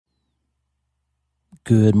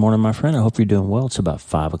Good morning, my friend. I hope you're doing well. It's about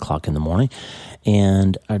 5 o'clock in the morning,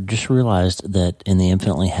 and I just realized that in the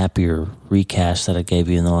Infinitely Happier recast that I gave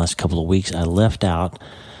you in the last couple of weeks, I left out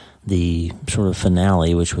the sort of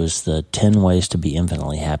finale, which was the 10 ways to be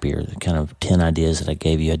infinitely happier, the kind of 10 ideas that I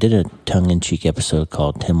gave you. I did a tongue-in-cheek episode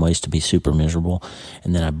called 10 Ways to Be Super Miserable,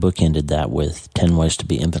 and then I bookended that with 10 Ways to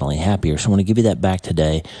Be Infinitely Happier. So I want to give you that back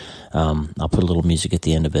today. I'll put a little music at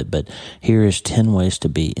the end of it, but here is 10 ways to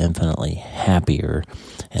be infinitely happier,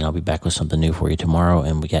 and I'll be back with something new for you tomorrow.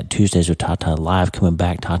 And we got Tuesdays with Tata live coming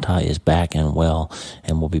back. Tata is back and well,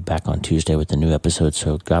 and we'll be back on Tuesday with a new episode.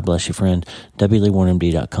 So God bless you, friend.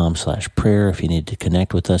 wleewarrenmd.com/prayer if you need to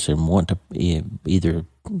connect with us and want to either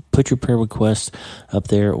put your prayer requests up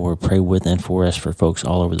there or pray with and for us for folks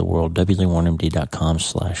all over the world.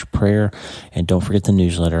 wleewarrenmd.com/prayer. And don't forget the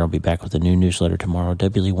newsletter. I'll be back with a new newsletter tomorrow.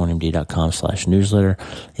 wleewarrenmd.com/newsletter.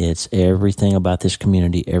 It's everything about this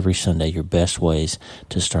community every Sunday, your best ways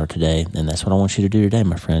to start today. And that's what I want you to do today,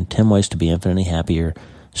 my friend. 10 ways to be infinitely happier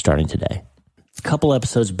starting today. A couple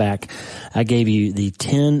episodes back, I gave you the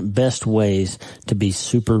 10 best ways to be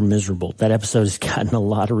super miserable. That episode has gotten a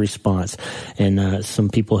lot of response, and some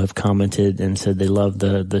people have commented and said they love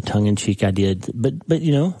the tongue-in-cheek idea. But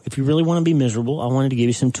you know, if you really want to be miserable, I wanted to give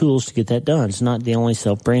you some tools to get that done. It's not the only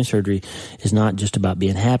self-brain surgery is not just about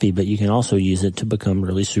being happy, but you can also use it to become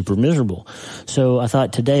really super miserable. So I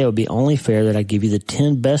thought today it would be only fair that I give you the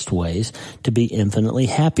 10 best ways to be infinitely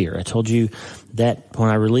happier. I told you that when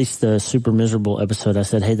I released the super miserable episode, I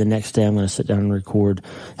said, hey, the next day I'm going to sit down and record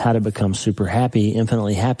how to become super happy,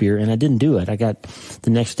 infinitely happier. And I didn't do it. The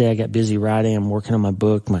next day I got busy writing. I'm working on my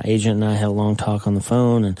book. My agent and I had a long talk on the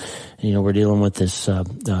phone, and you know, we're dealing with this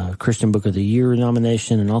Christian Book of the Year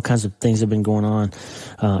nomination, and all kinds of things have been going on.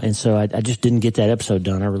 And so I just didn't get that episode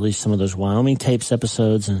done. I released some of those Wyoming tapes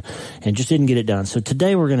episodes and just didn't get it done. So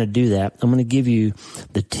today we're going to do that. I'm going to give you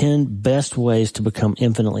the 10 best ways to become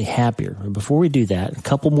infinitely happier. And before we do that, a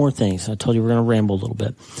couple more things. I told you we're going to ramble a little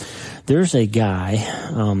bit. There's a guy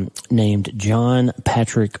named John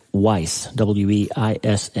Patrick Weiss,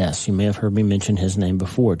 W-E-I-S-S. You may have heard me mention his name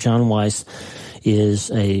before. John Weiss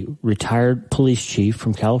is a retired police chief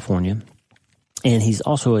from California, and he's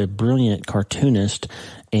also a brilliant cartoonist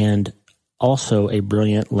and also a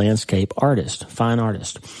brilliant landscape artist, fine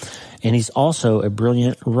artist. And he's also a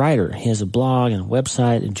brilliant writer. He has a blog and a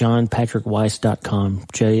website at johnpatrickweiss.com,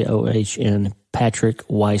 John Patrick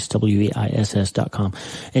Weiss, W-E-I-S-S.com.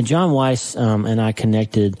 And John Weiss and I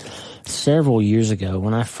connected several years ago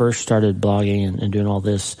when I first started blogging and doing all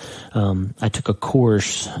this. I took a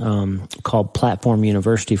course called Platform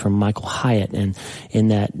University from Michael Hyatt, and in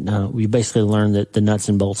that we basically learned the nuts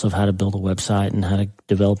and bolts of how to build a website and how to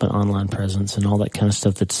develop an online presence and all that kind of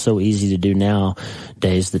stuff that's so easy to do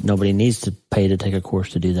nowadays that nobody needs to pay to take a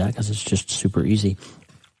course to do that because it's just super easy.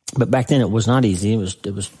 But back then it was not easy.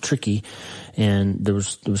 It was tricky, and it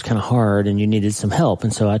was kind of hard, and you needed some help.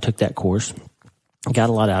 And so I took that course, got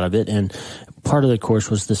a lot out of it, and part of the course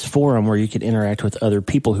was this forum where you could interact with other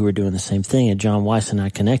people who were doing the same thing, and John Weiss and I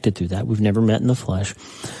connected through that. We've never met in the flesh,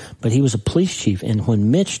 but he was a police chief, and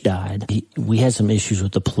when Mitch died, we had some issues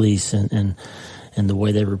with the police and the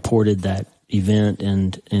way they reported that event,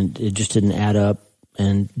 and it just didn't add up.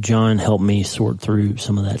 And John helped me sort through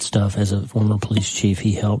some of that stuff as a former police chief.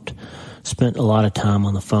 He spent a lot of time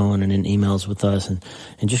on the phone and in emails with us, and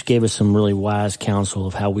just gave us some really wise counsel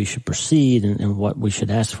of how we should proceed and what we should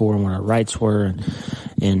ask for and what our rights were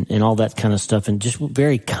and all that kind of stuff, and just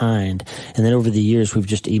very kind. And then over the years, we've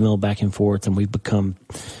just emailed back and forth, and we've become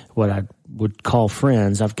what I would call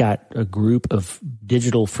friends. I've got a group of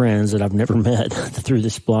digital friends that I've never met through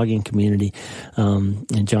this blogging community,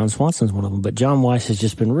 and John Swanson's one of them. But John Weiss has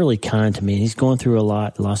just been really kind to me. He's going through a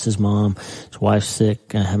lot. Lost his mom, his wife's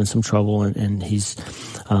sick, having some trouble, and he's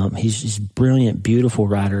a brilliant, beautiful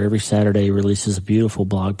writer. Every Saturday he releases a beautiful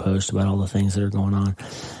blog post about all the things that are going on,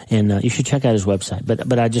 and you should check out his website. But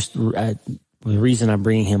the reason I'm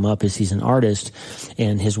bringing him up is he's an artist,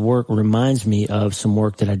 and his work reminds me of some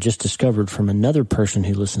work that I just discovered from another person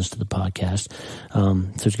who listens to the podcast.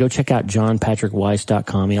 So go check out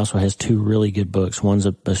johnpatrickweiss.com. He also has two really good books. One's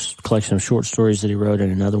a collection of short stories that he wrote,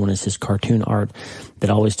 and another one is his cartoon art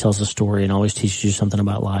that always tells a story and always teaches you something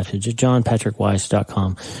about life. It's just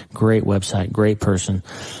johnpatrickweiss.com. Great website, great person.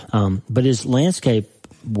 But his landscape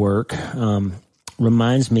work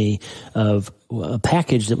reminds me of a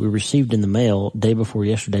package that we received in the mail day before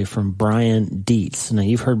yesterday from Brian Dietz. Now,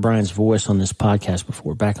 you've heard Brian's voice on this podcast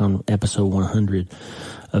before, back on episode 100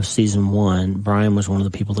 of season 1. Brian was one of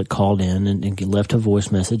the people that called in and left a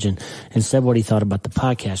voice message and said what he thought about the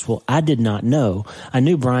podcast. Well, I did not know. I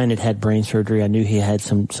knew Brian had brain surgery. I knew he had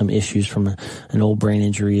some issues from an old brain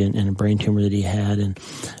injury and a brain tumor that he had. And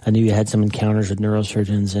I knew he had some encounters with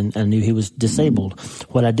neurosurgeons, and I knew he was disabled.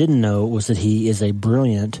 What I didn't know was that he is a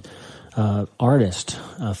brilliant artist,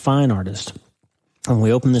 a fine artist. And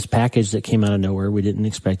we opened this package that came out of nowhere. We didn't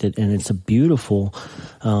expect it. And it's a beautiful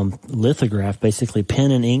lithograph, basically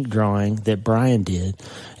pen and ink drawing that Brian did.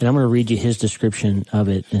 And I'm going to read you his description of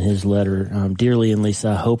it in his letter. Dear Lee and Lisa,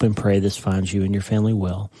 I hope and pray this finds you and your family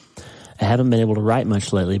well. I haven't been able to write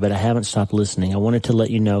much lately, but I haven't stopped listening. I wanted to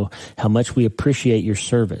let you know how much we appreciate your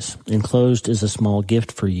service. Enclosed is a small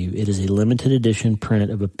gift for you. It is a limited edition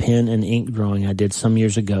print of a pen and ink drawing I did some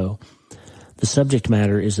years ago. The subject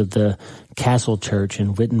matter is of the Castle Church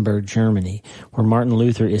in Wittenberg, Germany, where Martin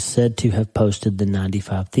Luther is said to have posted the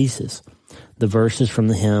 95 Theses. The verse is from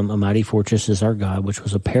the hymn, A Mighty Fortress is Our God, which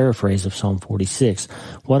was a paraphrase of Psalm 46.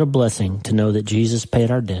 What a blessing to know that Jesus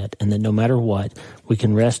paid our debt and that no matter what, we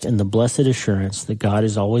can rest in the blessed assurance that God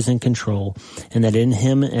is always in control and that in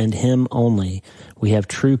Him and Him only we have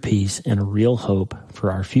true peace and a real hope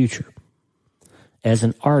for our future. As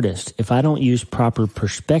an artist, if I don't use proper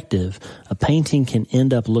perspective, a painting can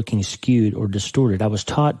end up looking skewed or distorted. I was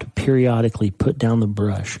taught to periodically put down the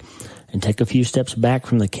brush and take a few steps back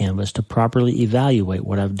from the canvas to properly evaluate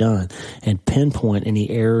what I've done and pinpoint any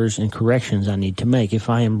errors and corrections I need to make.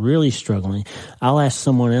 If I am really struggling, I'll ask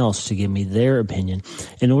someone else to give me their opinion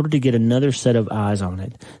in order to get another set of eyes on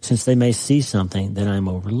it, since they may see something that I'm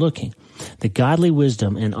overlooking. The godly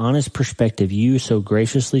wisdom and honest perspective you so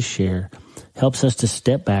graciously share helps us to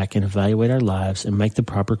step back and evaluate our lives and make the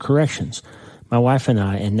proper corrections. My wife and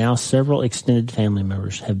I, and now several extended family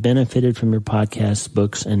members, have benefited from your podcasts,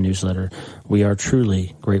 books, and newsletter. We are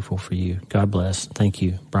truly grateful for you. God bless. Thank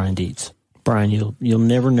you, Brian Dietz. Brian, you'll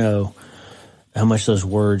never know how much those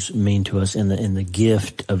words mean to us, and the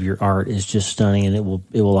gift of your art is just stunning, and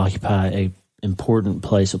it will occupy a important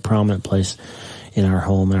place, a prominent place in our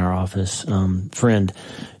home, in our office. Friend,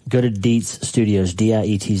 go to Dietz Studios,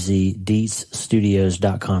 D-I-E-T-Z,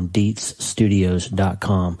 DietzStudios.com,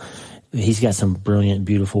 DietzStudios.com. He's got some brilliant,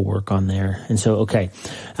 beautiful work on there. And so, okay,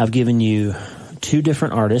 I've given you 2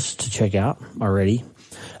 different artists to check out already.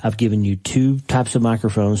 I've given you 2 types of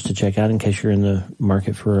microphones to check out in case you're in the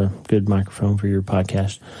market for a good microphone for your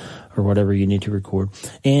podcast or whatever you need to record.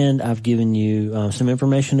 And I've given you some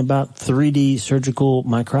information about 3D surgical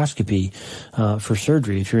microscopy for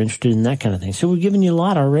surgery, if you're interested in that kind of thing. So we've given you a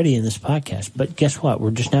lot already in this podcast. But guess what?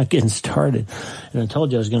 We're just now getting started. And I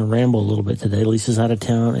told you I was going to ramble a little bit today. Lisa's out of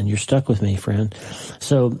town, and you're stuck with me, friend.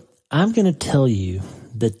 So I'm going to tell you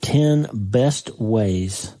the 10 best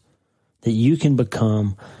ways that you can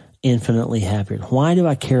become infinitely happier. Why do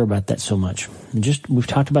I care about that so much? We've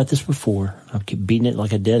talked about this before. I keep beating it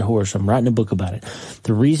like a dead horse. I'm writing a book about it.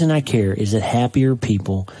 The reason I care is that happier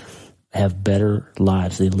people have better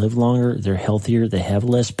lives. They live longer, they're healthier, they have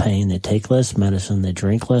less pain, they take less medicine, they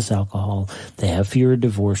drink less alcohol, they have fewer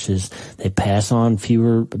divorces, they pass on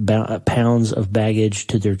fewer pounds of baggage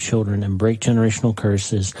to their children and break generational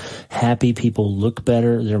curses. Happy people look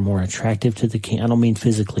better, they're more attractive to the king. I don't mean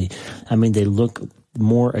physically. I mean they look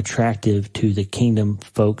more attractive to the kingdom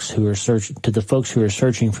folks who are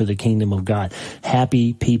searching for the kingdom of God.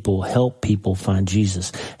 Happy people help people find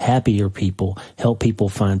Jesus. Happier people help people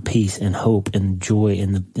find peace and hope and joy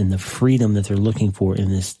in the freedom that they're looking for in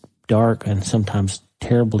this dark and sometimes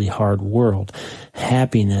terribly hard world.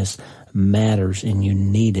 Happiness matters and you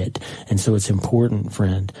need it. And so it's important,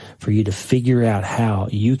 friend, for you to figure out how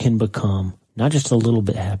you can become not just a little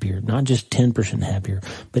bit happier, not just 10% happier,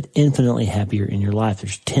 but infinitely happier in your life.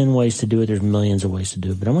 There's 10 ways to do it. There's millions of ways to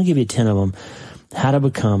do it. But I'm going to give you 10 of them, how to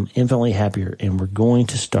become infinitely happier. And we're going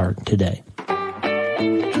to start today.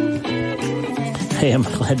 Hey, I'm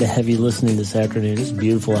glad to have you listening this afternoon. It's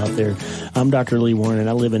beautiful out there. I'm Dr. Lee Warren, and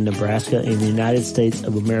I live in Nebraska in the United States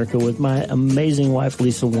of America with my amazing wife,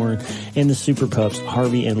 Lisa Warren, and the super pups,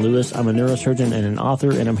 Harvey and Lewis. I'm a neurosurgeon and an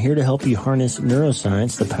author, and I'm here to help you harness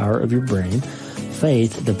neuroscience, the power of your brain,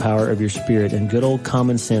 faith, the power of your spirit, and good old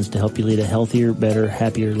common sense to help you lead a healthier, better,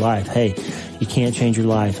 happier life. Hey, you can't change your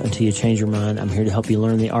life until you change your mind. I'm here to help you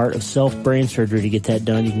learn the art of self-brain surgery. To get that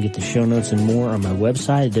done, you can get the show notes and more on my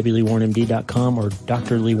website at wleewarrenmd.com or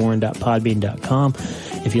drleewarren.podbean.com.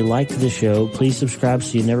 If you liked the show, please subscribe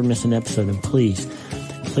so you never miss an episode, and please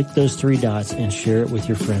click those 3 dots and share it with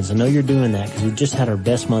your friends. I know you're doing that because we just had our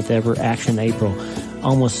best month ever, Action April.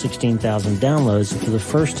 almost 16,000 downloads for the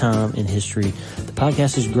first time in history. The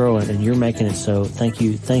podcast is growing, and you're making it so. Thank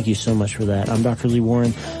you so much for that. I'm Dr. Lee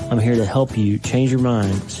Warren. I'm here to help you change your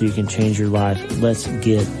mind so you can change your life. Let's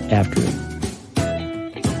get after it.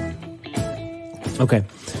 Okay,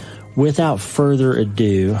 without further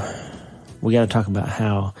ado, we got to talk about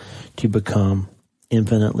how to become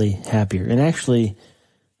infinitely happier. And actually,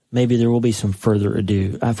 maybe there will be some further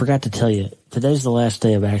ado. I forgot to tell you, today's the last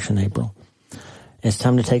day of Action April. It's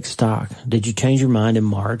time to take stock. Did you change your mind in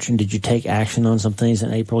March? And did you take action on some things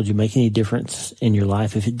in April? Did you make any difference in your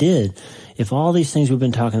life? If it did, if all these things we've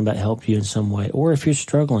been talking about helped you in some way, or if you're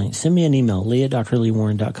struggling, send me an email,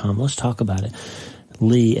 lee@drleewarren.com. Let's talk about it.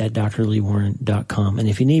 lee@drleewarren.com. And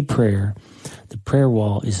if you need prayer, the Prayer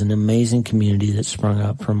Wall is an amazing community that's sprung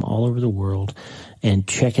up from all over the world. And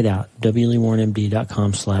check it out,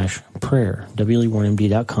 wleewarrenmd.com/prayer,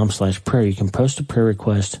 wleewarrenmd.com/prayer. You can post a prayer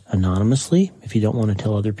request anonymously if you don't want to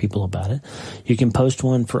tell other people about it. You can post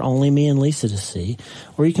one for only me and Lisa to see,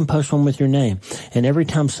 or you can post one with your name. And every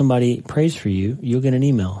time somebody prays for you, you'll get an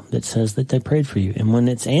email that says that they prayed for you. And when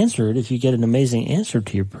it's answered, if you get an amazing answer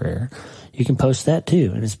to your prayer, you can post that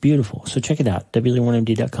too, and it's beautiful. So check it out,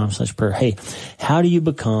 wleewarrenmd.com/prayer. Hey, how do you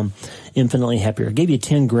become infinitely happier? I gave you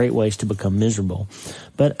 10 great ways to become miserable,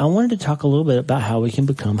 but I wanted to talk a little bit about how we can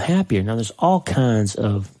become happier. Now, there's all kinds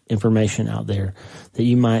of information out there that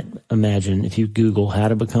you might imagine if you Google how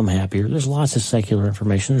to become happier. There's lots of secular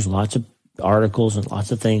information. There's lots of articles and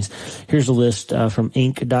lots of things. Here's a list from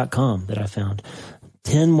Inc.com that I found.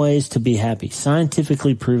 10 ways to be happy,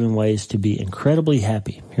 scientifically proven ways to be incredibly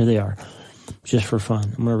happy. Here they are, just for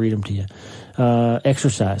fun. I'm going to read them to you.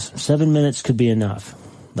 Exercise. 7 minutes could be enough.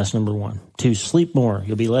 That's number 1. 2, sleep more.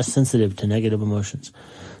 You'll be less sensitive to negative emotions.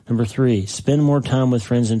 Number 3, spend more time with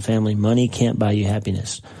friends and family. Money can't buy you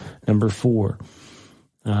happiness. Number 4,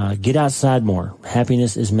 get outside more.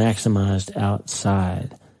 Happiness is maximized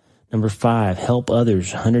outside. Number 5, help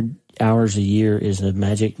others. 100 hours a year is a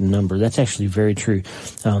magic number. That's actually very true.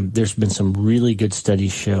 There's been some really good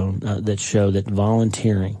studies that show that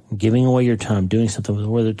volunteering, giving away your time, doing something,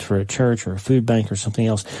 whether it's for a church or a food bank or something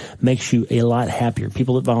else, makes you a lot happier.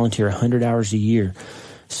 People that volunteer 100 hours a year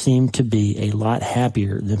seem to be a lot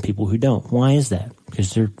happier than people who don't. Why is that?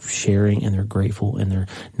 Because they're sharing and they're grateful and they're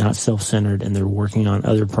not self-centered and they're working on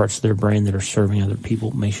other parts of their brain that are serving other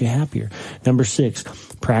people. Makes you happier. Number 6,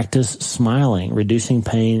 practice smiling. Reducing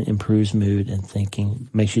pain improves mood and thinking,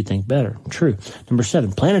 makes you think better. True. Number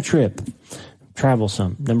 7, plan a trip. Travel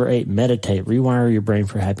some. Number 8, meditate. Rewire your brain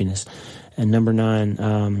for happiness. And number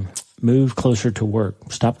 9, move closer to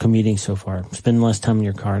work. Stop commuting so far. Spend less time in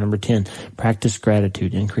your car. Number 10, practice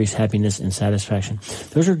gratitude. Increase happiness and satisfaction.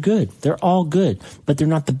 Those are good. They're all good, but they're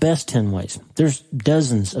not the best 10 ways. There's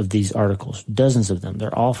dozens of these articles, dozens of them.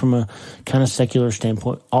 They're all from a kind of secular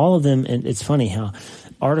standpoint. All of them, and it's funny how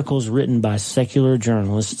articles written by secular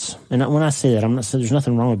journalists, and when I say that, I'm not saying there's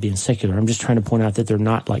nothing wrong with being secular. I'm just trying to point out that they're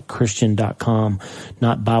not like Christian.com,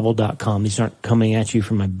 not Bible.com. These aren't coming at you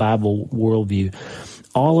from a Bible worldview.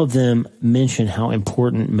 All of them mention how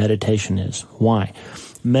important meditation is. Why?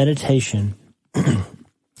 Meditation,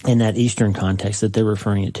 in that Eastern context that they're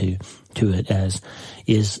referring it to it as,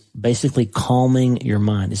 is basically calming your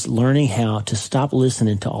mind. It's learning how to stop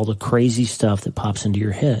listening to all the crazy stuff that pops into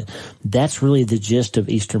your head. That's really the gist of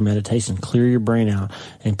Eastern meditation. Clear your brain out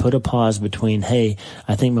and put a pause between, hey,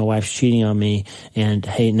 I think my wife's cheating on me, and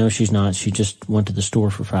hey, no, she's not. She just went to the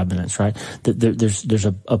store for 5 minutes, right? There's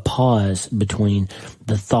a pause between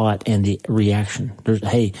the thought and the reaction.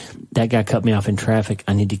 Hey, that guy cut me off in traffic.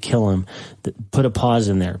 I need to kill him. Put a pause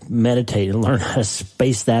in there. Meditate and learn how to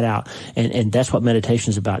space that out. And that's what meditation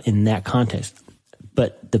is about in that context.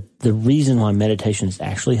 But the reason why meditation is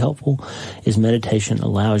actually helpful is meditation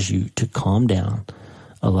allows you to calm down,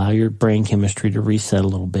 allow your brain chemistry to reset a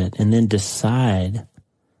little bit, and then decide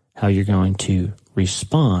how you're going to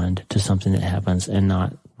respond to something that happens and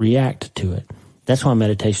not react to it. That's why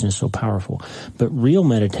meditation is so powerful. But real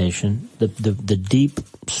meditation, the deep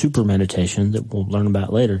super meditation that we'll learn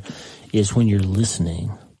about later, is when you're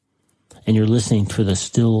listening. And you're listening for the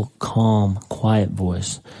still, calm, quiet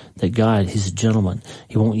voice that God, He's a gentleman.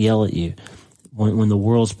 He won't yell at you. When the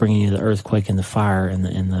world's bringing you the earthquake and the fire and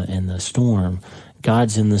the storm,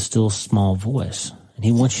 God's in the still, small voice. And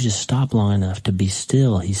He wants you to stop long enough to be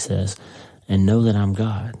still, He says, and know that I'm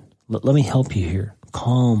God. Let me help you here.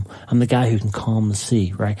 Calm. I'm the guy who can calm the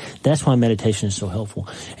sea, right? That's why meditation is so helpful.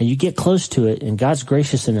 And you get close to it, and God's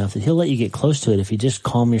gracious enough that He'll let you get close to it if you just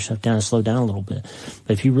calm yourself down and slow down a little bit.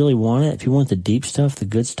 But if you really want it, if you want the deep stuff, the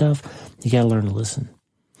good stuff, you got to learn to listen.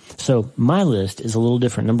 So my list is a little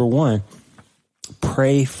different. Number 1,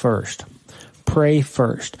 pray first. Pray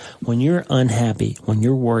first. When you're unhappy, when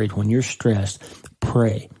you're worried, when you're stressed,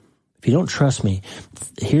 pray. If you don't trust me,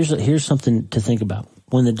 here's something to think about.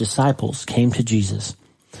 When the disciples came to Jesus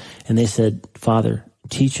and they said, Father,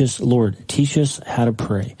 Lord, teach us how to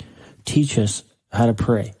pray. Teach us how to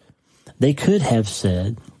pray. They could have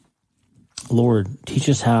said, Lord, teach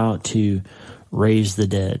us how to raise the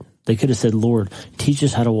dead. They could have said, Lord, teach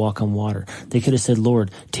us how to walk on water. They could have said,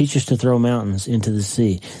 Lord, teach us to throw mountains into the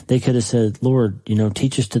sea. They could have said, Lord,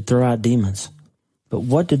 teach us to throw out demons. But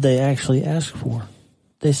what did they actually ask for?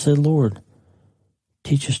 They said, Lord,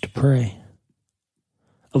 teach us to pray.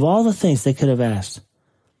 Of all the things they could have asked,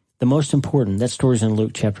 the most important, that story's in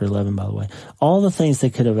Luke chapter 11, by the way, all the things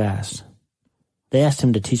they could have asked, they asked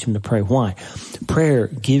him to teach them to pray. Why? Prayer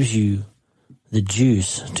gives you the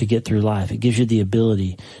juice to get through life. It gives you the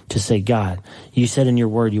ability to say, God, you said in your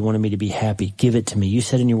word you wanted me to be happy. Give it to me. You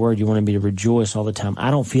said in your word you wanted me to rejoice all the time.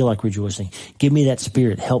 I don't feel like rejoicing. Give me that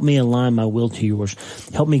spirit. Help me align my will to yours.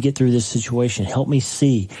 Help me get through this situation. Help me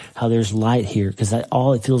see how there's light here, because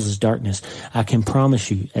all it feels is darkness. I can promise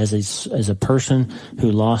you, as a person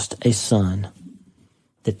who lost a son,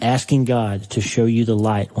 that asking God to show you the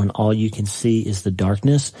light when all you can see is the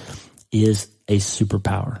darkness is a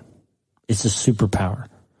superpower. It's a superpower,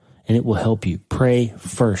 and it will help you. Pray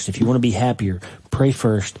first. If you want to be happier, pray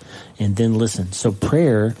first and then listen. So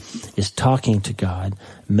prayer is talking to God.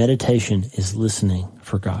 Meditation is listening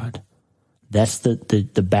for God. That's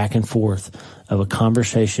the back and forth of a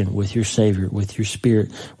conversation with your Savior, with your Spirit,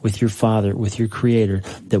 with your Father, with your Creator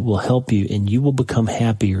that will help you, and you will become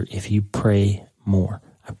happier if you pray more.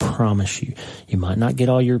 I promise you. You might not get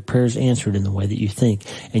all your prayers answered in the way that you think,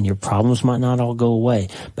 and your problems might not all go away,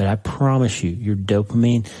 but I promise you, your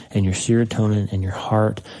dopamine and your serotonin and your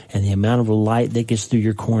heart and the amount of light that gets through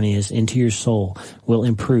your corneas into your soul will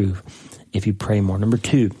improve if you pray more. Number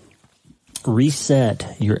 2,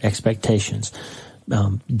 reset your expectations.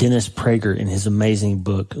 Dennis Prager, in his amazing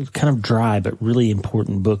book, kind of dry but really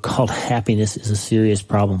important book called Happiness is a Serious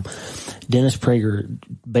Problem, Dennis Prager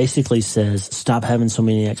basically says, stop having so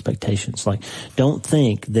many expectations. Like, don't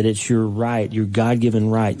think that it's your right, your God-given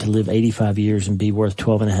right to live 85 years and be worth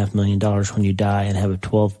 $12.5 million when you die and have a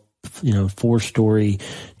 4-story,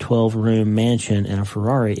 12-room mansion and a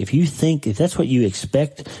Ferrari. If that's what you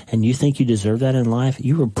expect and you think you deserve that in life,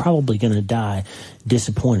 you are probably going to die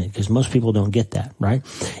disappointed, because most people don't get that, right?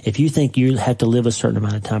 If you think you have to live a certain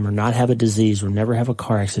amount of time or not have a disease or never have a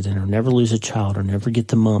car accident or never lose a child or never get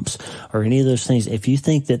the mumps or any of those things, if you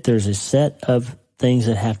think that there's a set of things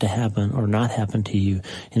that have to happen or not happen to you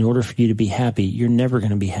in order for you to be happy, you're never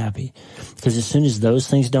going to be happy. Because as soon as those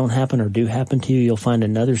things don't happen or do happen to you, you'll find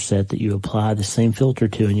another set that you apply the same filter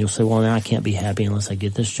to, and you'll say, well, now I can't be happy unless I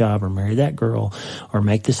get this job or marry that girl or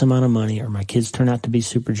make this amount of money or my kids turn out to be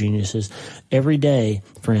super geniuses. Every day,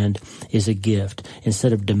 friend, is a gift.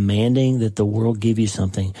 Instead of demanding that the world give you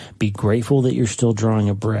something, be grateful that you're still drawing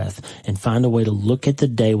a breath and find a way to look at the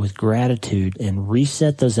day with gratitude and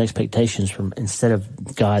reset those expectations from, instead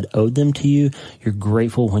of God owed them to you, you're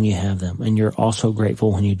grateful when you have them, and you're also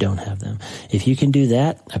grateful when you don't have them. If you can do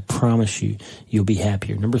that, I promise you, you'll be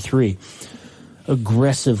happier. Number 3,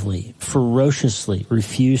 aggressively, ferociously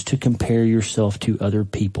refuse to compare yourself to other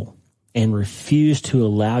people, and refuse to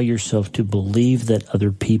allow yourself to believe that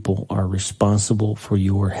other people are responsible for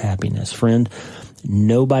your happiness. Friend,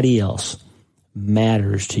 nobody else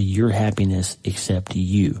matters to your happiness except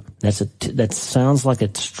you. That sounds like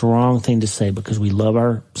a strong thing to say, because we love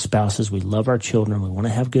our spouses, we love our children, we want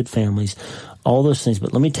to have good families, all those things.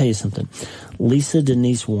 But let me tell you something. Lisa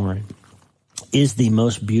Denise Warren is the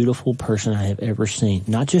most beautiful person I have ever seen.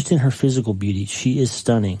 Not just in her physical beauty. She is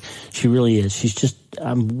stunning. She really is.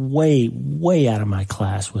 I'm way, way out of my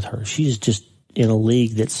class with her. She is just in a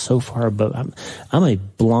league that's so far above. I'm a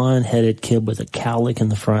blonde-headed kid with a cowlick in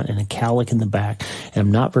the front and a cowlick in the back, and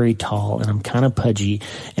I'm not very tall, and I'm kind of pudgy,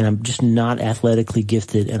 and I'm just not athletically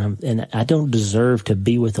gifted, and I don't deserve to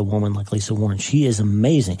be with a woman like Lisa Warren. She is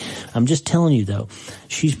amazing. I'm just telling you, though,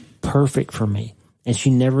 she's perfect for me, and she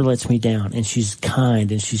never lets me down, and she's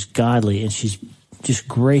kind, and she's godly, and she's just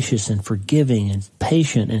gracious and forgiving and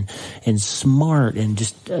patient and smart and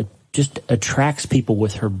just attracts people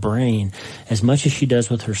with her brain as much as she does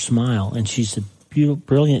with her smile. And she's a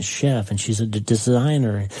brilliant chef, and she's a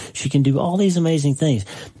designer, and she can do all these amazing things,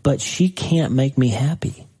 but she can't make me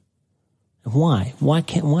happy. Why?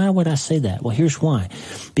 Why would I say that? Well, here's why.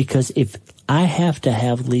 Because if I have to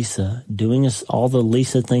have Lisa doing all the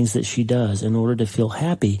Lisa things that she does in order to feel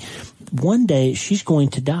happy, one day she's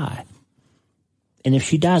going to die. And if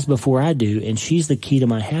she dies before I do, and she's the key to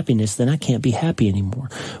my happiness, then I can't be happy anymore.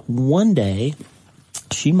 One day,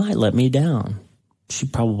 she might let me down. She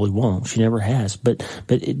probably won't. She never has, but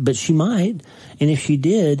she might. And if she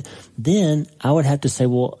did, then I would have to say,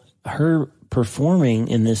 well, her performing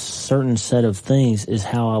in this certain set of things is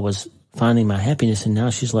how I was finding my happiness, and now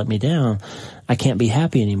she's let me down. I can't be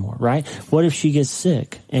happy anymore, right? What if she gets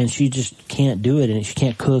sick and she just can't do it, and she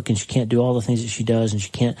can't cook, and she can't do all the things that she does, and she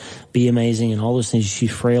can't be amazing and all those things?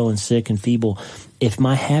 She's frail and sick and feeble. If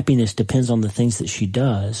my happiness depends on the things that she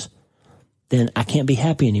does, then I can't be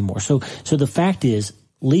happy anymore. So the fact is,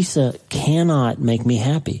 Lisa cannot make me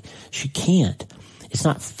happy. She can't. It's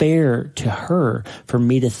not fair to her for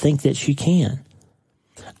me to think that she can.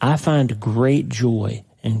 I find great joy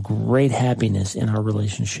and great happiness in our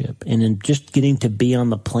relationship, and in just getting to be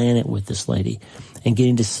on the planet with this lady and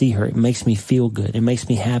getting to see her. It makes me feel good. It makes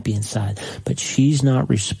me happy inside. But she's not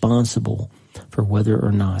responsible for whether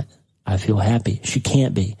or not I feel happy. She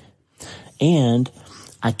can't be. And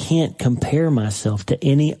I can't compare myself to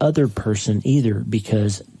any other person either,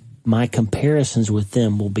 because my comparisons with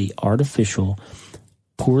them will be artificial,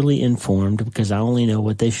 poorly informed, because I only know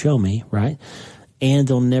what they show me, right? And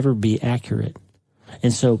they'll never be accurate.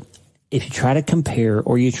 And so if you try to compare,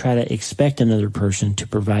 or you try to expect another person to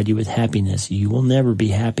provide you with happiness, you will never be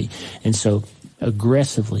happy. And so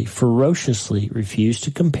aggressively, ferociously refuse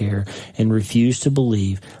to compare and refuse to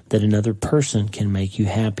believe that another person can make you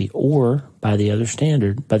happy. Or by the other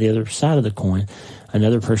standard, by the other side of the coin,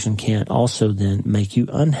 another person can't also then make you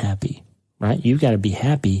unhappy, right? You've got to be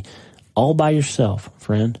happy all by yourself,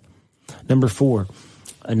 friend. Number 4,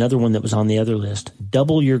 another one that was on the other list,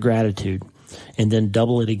 double your gratitude. And then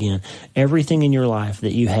double it again. Everything in your life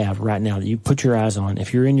that you have right now that you put your eyes on,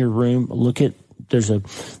 if you're in your room, look at, there's a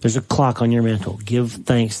clock on your mantle. Give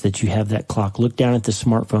thanks that you have that clock. Look down at the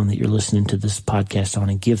smartphone that you're listening to this podcast on,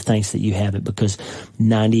 and give thanks that you have it, because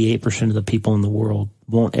 98% of the people in the world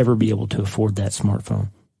won't ever be able to afford that smartphone.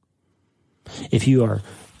 If you are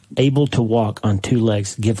able to walk on 2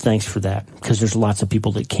 legs, give thanks for that, because there's lots of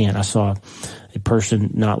people that can't. I saw a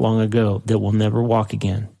person not long ago that will never walk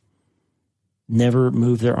again. Never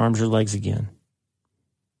move their arms or legs again.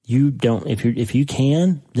 You don't, if you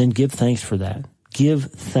can, then give thanks for that. Give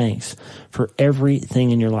thanks for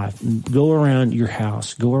everything in your life. Go around your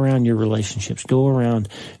house, go around your relationships, go around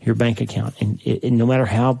your bank account, and no matter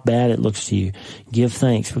how bad it looks to you, give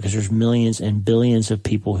thanks, because there's millions and billions of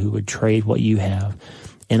people who would trade what you have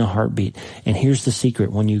in a heartbeat. And here's the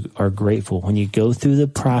secret: when you are grateful, when you go through the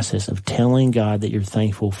process of telling God that you're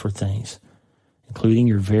thankful for things, including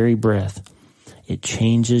your very breath, it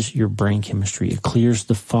changes your brain chemistry. It clears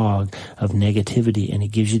the fog of negativity, and it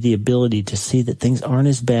gives you the ability to see that things aren't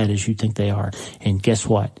as bad as you think they are. And guess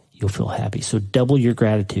what? You'll feel happy. So double your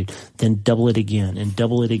gratitude, then double it again and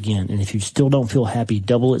double it again. And if you still don't feel happy,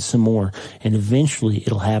 double it some more. And eventually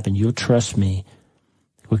it'll happen. You'll trust me,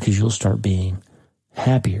 because you'll start being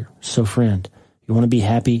happier. So friend, you want to be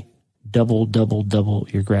happy? Double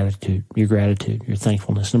your gratitude, your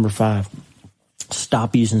thankfulness. Number 5.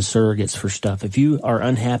 Stop using surrogates for stuff. If you are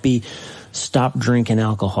unhappy, stop drinking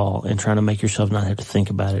alcohol and trying to make yourself not have to think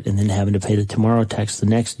about it, and then having to pay the tomorrow tax the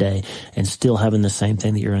next day and still having the same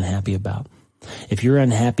thing that you're unhappy about. If you're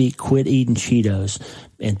unhappy, quit eating Cheetos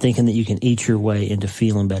and thinking that you can eat your way into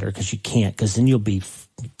feeling better, because you can't, because then you'll be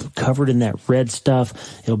covered in that red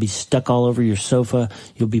stuff. It'll be stuck all over your sofa.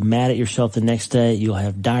 You'll be mad at yourself the next day. You'll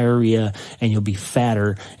have diarrhea, and you'll be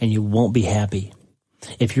fatter, and you won't be happy.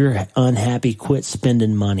 If you're unhappy, quit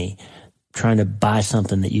spending money trying to buy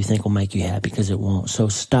something that you think will make you happy, because it won't. So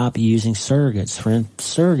stop using surrogates, friend.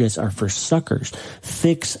 Surrogates are for suckers.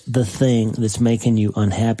 Fix the thing that's making you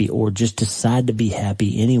unhappy, or just decide to be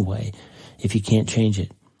happy anyway if you can't change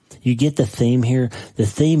it. You get the theme here? The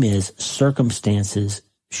theme is circumstances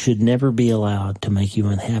should never be allowed to make you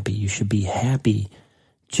unhappy. You should be happy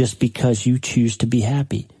just because you choose to be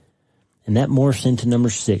happy. And that morphs into number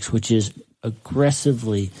 6, which is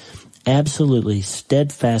aggressively, absolutely,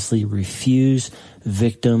 steadfastly refuse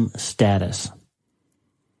victim status.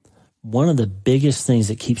 One of the biggest things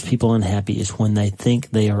that keeps people unhappy is when they think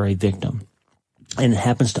they are a victim. And it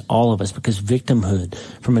happens to all of us, because victimhood,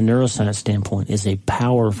 from a neuroscience standpoint, is a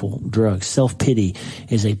powerful drug. Self-pity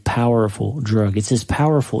is a powerful drug. It's as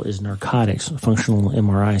powerful as narcotics. Functional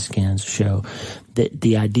MRI scans show that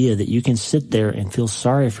the idea that you can sit there and feel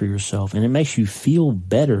sorry for yourself, and it makes you feel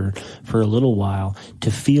better for a little while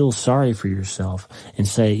to feel sorry for yourself and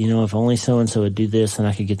say, you know, if only so-and-so would do this, and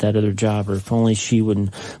I could get that other job, or if only she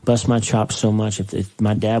wouldn't bust my chops so much, if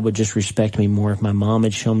my dad would just respect me more, if my mom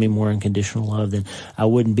had shown me more unconditional love, then I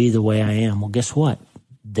wouldn't be the way I am. Well, guess what?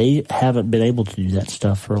 They haven't been able to do that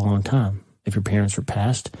stuff for a long time. if your parents were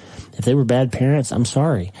past. If they were bad parents, I'm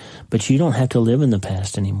sorry. But you don't have to live in the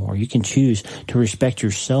past anymore. You can choose to respect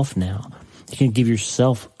yourself now. You can give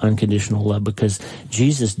yourself unconditional love because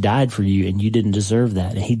Jesus died for you and you didn't deserve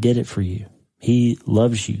that. And he did it for you. He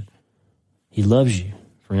loves you. He loves you,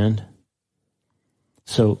 friend.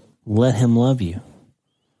 So let him love you.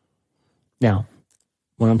 Now,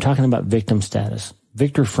 when I'm talking about victim status,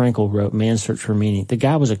 Viktor Frankl wrote Man's Search for Meaning. The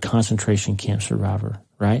guy was a concentration camp survivor,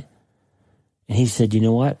 right? And he said, you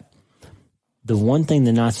know what? The one thing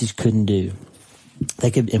the Nazis couldn't do,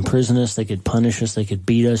 they could imprison us, they could punish us, they could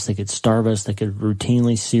beat us, they could starve us, they could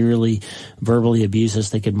routinely, serially, verbally abuse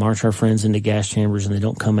us, they could march our friends into gas chambers and they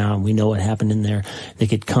don't come out and we know what happened in there. They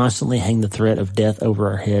could constantly hang the threat of death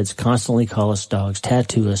over our heads, constantly call us dogs,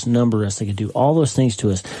 tattoo us, number us, they could do all those things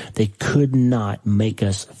to us. They could not make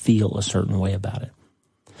us feel a certain way about it.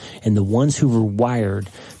 And the ones who were wired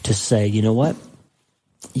to say, you know what?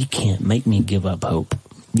 You can't make me give up hope.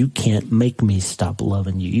 You can't make me stop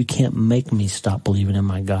loving you. You can't make me stop believing in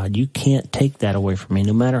my God. You can't take that away from me,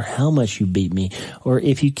 no matter how much you beat me or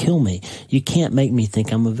if you kill me. You can't make me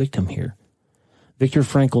think I'm a victim here. Viktor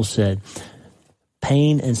Frankl said,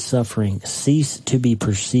 pain and suffering cease to be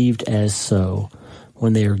perceived as so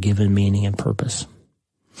when they are given meaning and purpose.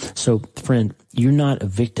 So, friend, you're not a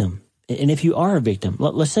victim. And if you are a victim,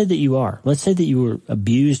 let's say that you are. Let's say that you were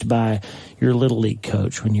abused by your Little League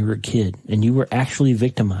coach when you were a kid and you were actually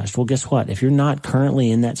victimized. Well, guess what? If you're not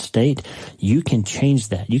currently in that state, you can change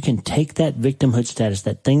that. You can take that victimhood status,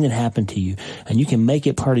 that thing that happened to you, and you can make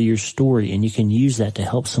it part of your story and you can use that to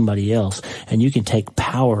help somebody else. And you can take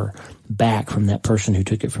power back from that person who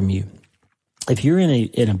took it from you. If you're in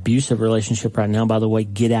an abusive relationship right now, by the way,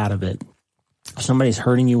 get out of it. If somebody's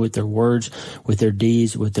hurting you with their words, with their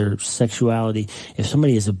deeds, with their sexuality, if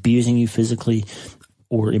somebody is abusing you physically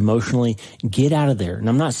or emotionally, get out of there. And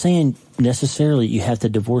I'm not saying necessarily you have to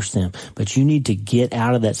divorce them, but you need to get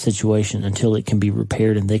out of that situation until it can be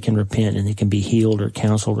repaired and they can repent and it can be healed or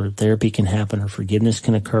counseled or therapy can happen or forgiveness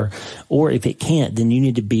can occur. Or if it can't, then you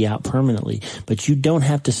need to be out permanently. But you don't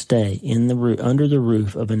have to stay in the under the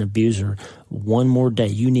roof of an abuser one more day.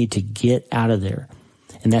 You need to get out of there.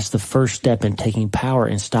 And that's the first step in taking power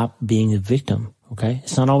and stop being a victim, okay?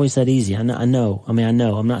 It's not always that easy. I know.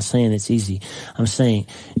 I'm not saying it's easy. I'm saying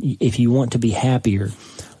if you want to be happier,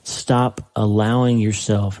 stop allowing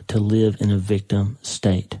yourself to live in a victim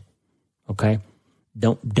state, okay?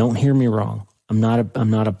 Don't hear me wrong. I'm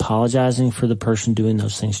not apologizing for the person doing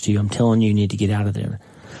those things to you. I'm telling you, you need to get out of there.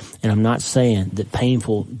 And I'm not saying that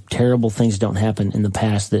painful, terrible things don't happen in the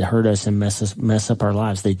past that hurt us and mess up our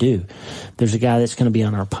lives. They do. There's a guy that's going to be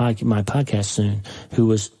on my podcast soon who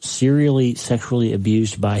was serially sexually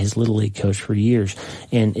abused by his Little League coach for years,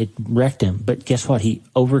 and it wrecked him. But guess what? He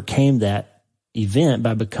overcame that event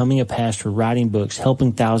by becoming a pastor, writing books,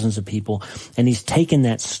 helping thousands of people. And he's taken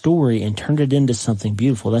that story and turned it into something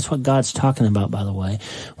beautiful. That's what God's talking about, by the way,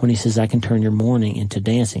 when he says, I can turn your mourning into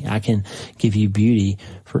dancing. I can give you beauty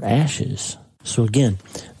for ashes. So again,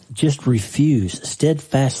 just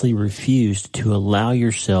steadfastly refuse to allow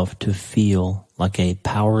yourself to feel like a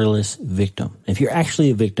powerless victim. If you're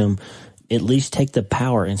actually a victim, at least take the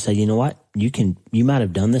power and say, you know what? You might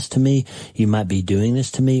have done this to me. You might be doing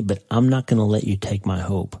this to me, but I'm not going to let you take my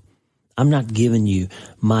hope. I'm not giving you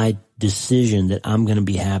my decision that I'm going to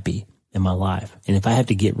be happy in my life. And if I have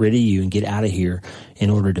to get rid of you and get out of here in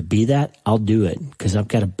order to be that, I'll do it because I'm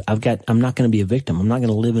not going to be a victim. I'm not going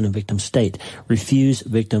to live in a victim state. Refuse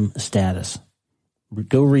victim status.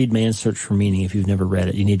 Go read Man's Search for Meaning if you've never read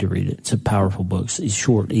it. You need to read it. It's a powerful book. It's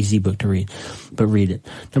short, easy book to read, but read it.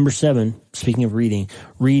 Number 7, speaking of reading,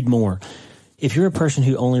 read more. If you're a person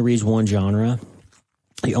who only reads one genre,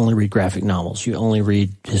 you only read graphic novels, you only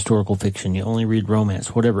read historical fiction, you only read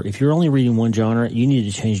romance, whatever. If you're only reading one genre, you need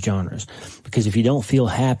to change genres. Because if you don't feel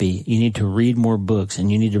happy, you need to read more books,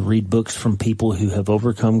 and you need to read books from people who have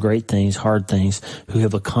overcome great things, hard things, who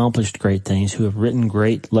have accomplished great things, who have written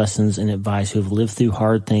great lessons and advice, who have lived through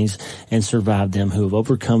hard things and survived them, who have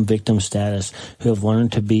overcome victim status, who have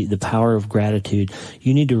learned to be the power of gratitude.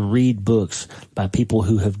 You need to read books by people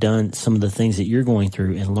who have done some of the things that you're going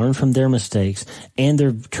through and learn from their mistakes and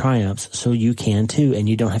their triumphs so you can too, and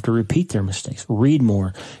you don't have to repeat their mistakes. Read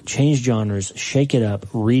more, change genres, shake it up,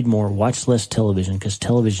 read more, watch less television, because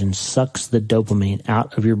television sucks the dopamine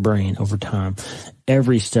out of your brain over time.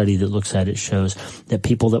 Every study that looks at it shows that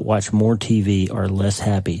people that watch more TV are less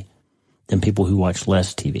happy than people who watch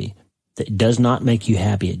less TV. It does not make you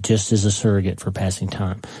happy. It just is a surrogate for passing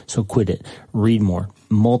time. So quit it. Read more.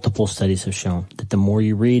 Multiple studies have shown that the more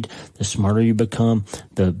you read, the smarter you become,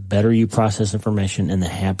 the better you process information, and the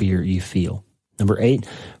happier you feel. Number 8,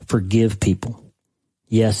 forgive people.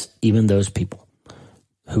 Yes, even those people,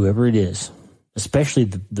 whoever it is, especially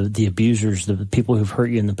the abusers, the people who've hurt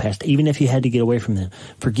you in the past. Even if you had to get away from them,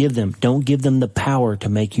 forgive them. Don't give them the power to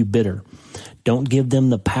make you bitter. Don't give them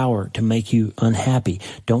the power to make you unhappy.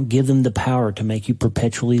 Don't give them the power to make you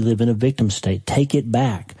perpetually live in a victim state. Take it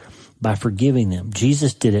back by forgiving them.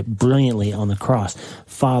 Jesus did it brilliantly on the cross.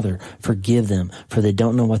 Father, forgive them, for they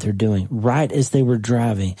don't know what they're doing. Right as they were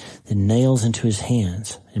driving the nails into his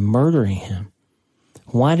hands and murdering him.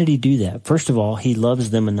 Why did he do that? First of all, he loves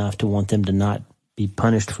them enough to want them to not be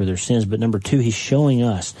punished for their sins. But number 2, he's showing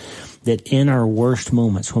us that in our worst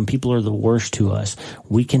moments, when people are the worst to us,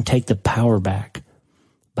 we can take the power back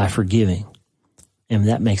by forgiving. And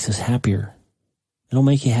that makes us happier. It'll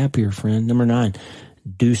make you happier, friend. Number 9,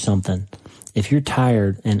 do something. If you're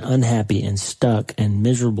tired and unhappy and stuck and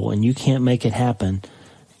miserable and you can't make it happen,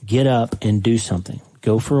 get up and do something.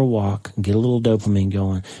 Go for a walk, get a little dopamine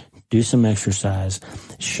going, do some exercise,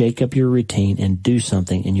 shake up your routine and do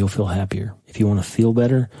something and you'll feel happier. If you want to feel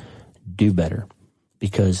better, do better,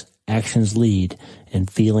 because actions lead and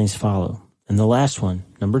feelings follow. And the last one,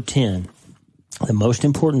 number 10, the most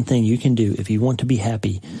important thing you can do if you want to be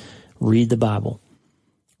happy, read the Bible.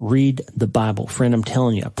 Read the Bible. Friend, I'm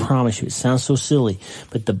telling you, I promise you, it sounds so silly,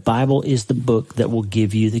 but the Bible is the book that will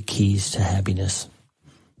give you the keys to happiness.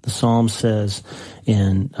 The Psalm says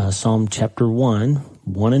in Psalm chapter 1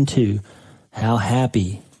 and 2, how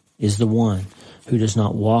happy is the one who does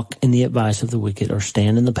not walk in the advice of the wicked or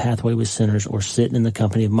stand in the pathway with sinners or sit in the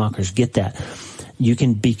company of mockers. Get that. You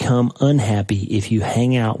can become unhappy if you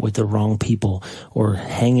hang out with the wrong people or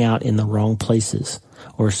hang out in the wrong places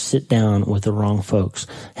or sit down with the wrong folks.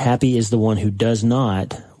 Happy is the one who does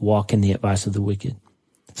not walk in the advice of the wicked.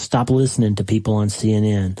 Stop listening to people on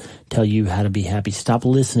CNN tell you how to be happy. Stop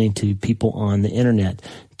listening to people on the internet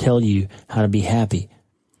tell you how to be happy.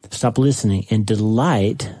 Stop listening and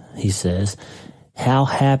delight, he says. How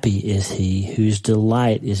happy is he whose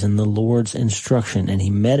delight is in the Lord's instruction and he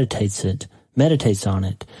meditates on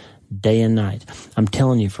it day and night. I'm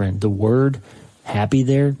telling you, friend, the word happy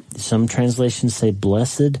there, some translations say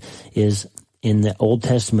blessed, is in the Old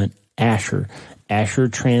Testament Asher. Asher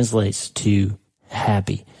translates to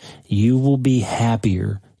happy. You will be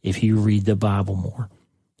happier if you read the Bible more.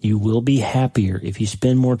 You will be happier if you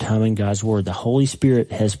spend more time in God's Word. The Holy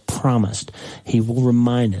Spirit has promised. He will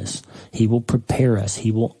remind us. He will prepare us.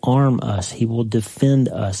 He will arm us. He will defend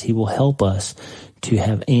us. He will help us to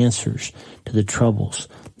have answers to the troubles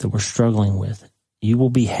that we're struggling with. You will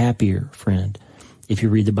be happier, friend, if you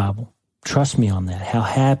read the Bible. Trust me on that. How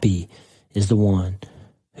happy is the one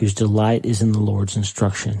whose delight is in the Lord's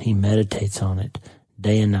instruction. He meditates on it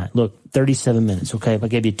day and night. Look, 37 minutes, okay? If I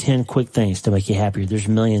gave you 10 quick things to make you happier, there's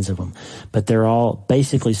millions of them, but they're all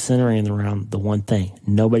basically centering around the one thing.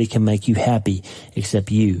 Nobody can make you happy except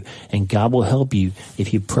you, and God will help you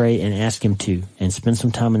if you pray and ask him to and spend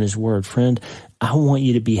some time in his word. Friend, I want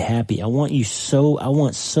you to be happy. I want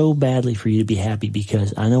so badly for you to be happy,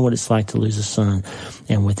 because I know what it's like to lose a son,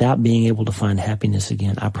 and without being able to find happiness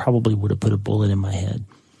again, I probably would have put a bullet in my head.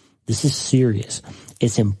 This is serious.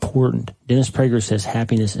 It's important. Dennis Prager says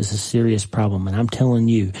happiness is a serious problem. And I'm telling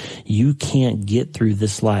you, you can't get through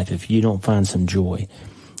this life if you don't find some joy.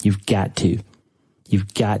 You've got to.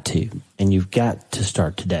 You've got to. And you've got to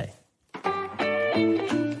start today.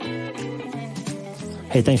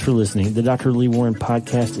 Hey, thanks for listening. The Dr. Lee Warren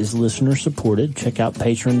podcast is listener supported. Check out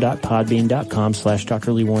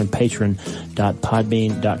patreon.podbean.com/Dr. Lee Warren,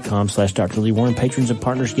 patreon.podbean.com/Dr. Lee Warren. Patrons and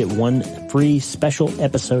partners get one free special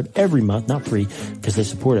episode every month. Not free because they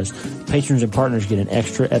support us. Patrons and partners get an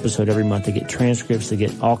extra episode every month. They get transcripts. They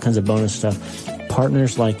get all kinds of bonus stuff.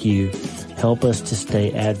 Partners like you help us to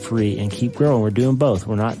stay ad-free and keep growing. We're doing both.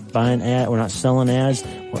 We're not we're not selling ads.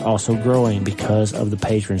 We're also growing because of the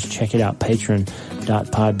patrons. Check it out,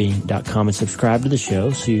 patron.podbean.com, and subscribe to the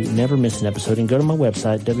show so you never miss an episode. And go to my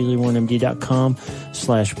website,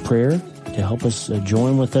 wleewarrenmd.com/prayer to help us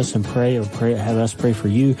join with us and pray, or have us pray for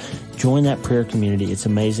you. Join that prayer community. It's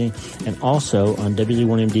amazing. And also on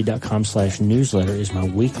wleewarrenmd.com/newsletter is my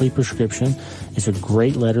weekly prescription. It's a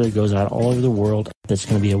great letter that goes out all over the world. That's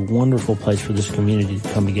going to be a wonderful place for this community to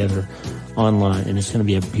come together online, and it's going to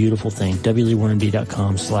be a beautiful thing.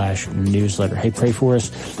 wleewarrenmd.com/newsletter. Hey, pray for us.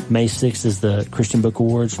 May 6th is the Christian Book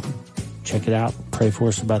Awards. Check it out. Pray for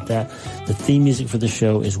us about that. The theme music for the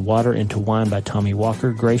show is Water into Wine by Tommy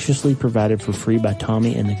Walker, graciously provided for free by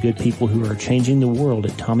Tommy and the good people who are changing the world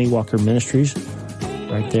at Tommy Walker Ministries.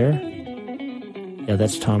 Right there. Yeah,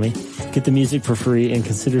 that's Tommy. Get the music for free and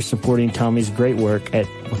consider supporting Tommy's great work at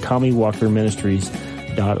TommyWalkerMinistries.com.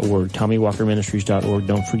 TommyWalkerMinistries.org, TommyWalkerMinistries.org.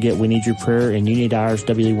 Don't forget, we need your prayer, and you need ours,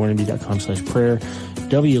 WLeeWarrenMD.com/prayer,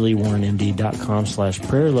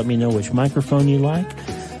 WLeeWarrenMD.com/prayer. Let me know which microphone you like.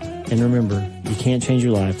 And remember, you can't change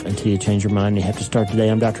your life until you change your mind. You have to start today.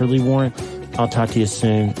 I'm Dr. Lee Warren. I'll talk to you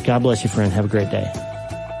soon. God bless you, friend. Have a great day.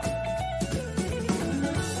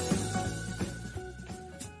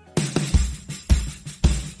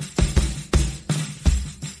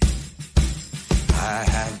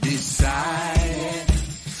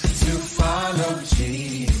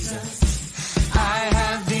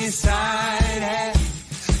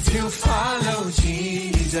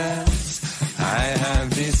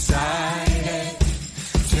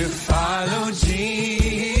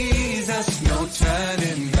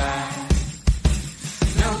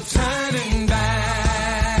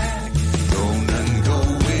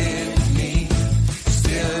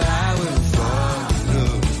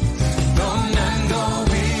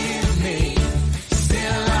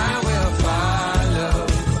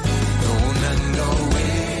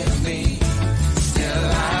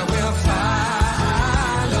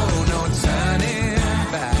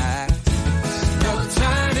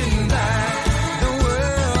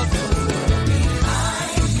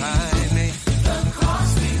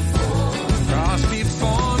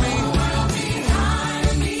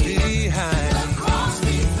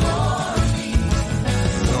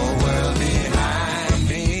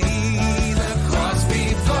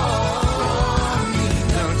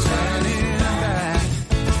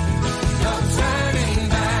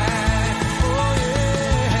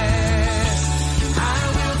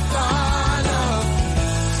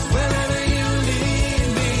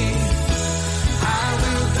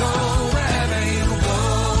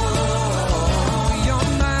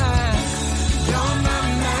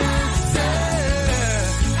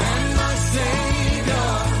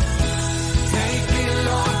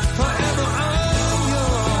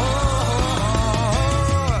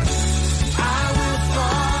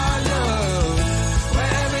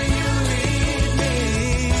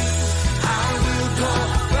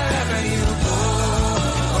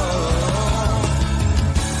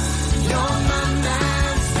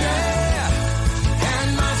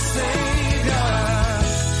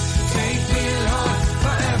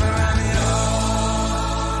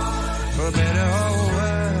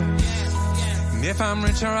 I'm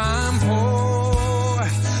rich or I'm poor,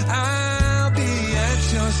 I'll be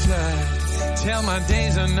at your side till my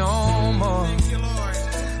days are no more.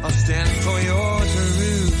 I'll stand for your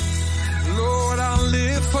truth, Lord. I'll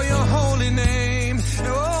live for your holy name.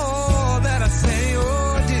 All that I say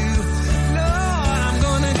or do, Lord, I'm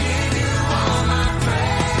gonna give you all my praise.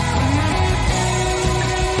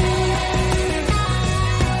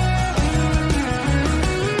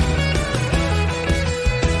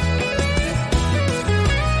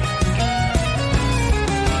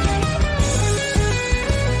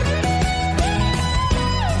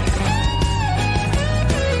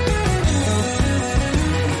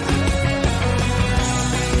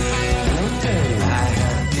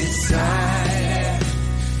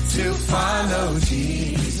 Follow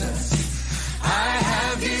Jesus. I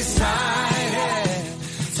have decided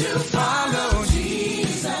to follow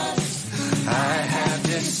Jesus. I have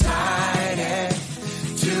decided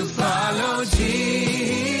to follow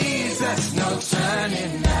Jesus. No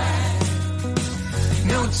turning back.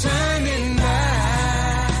 No turning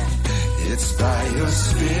back. It's by your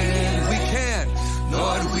Spirit we can,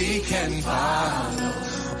 Lord, we can follow.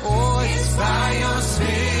 Oh, it's by your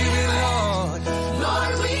Spirit, Lord.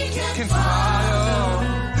 Lord, we can follow.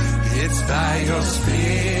 It's by your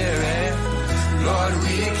Spirit, Lord,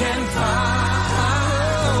 we can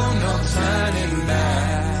follow. No turning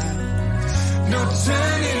back. No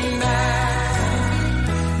turning back.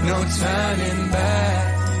 No turning back.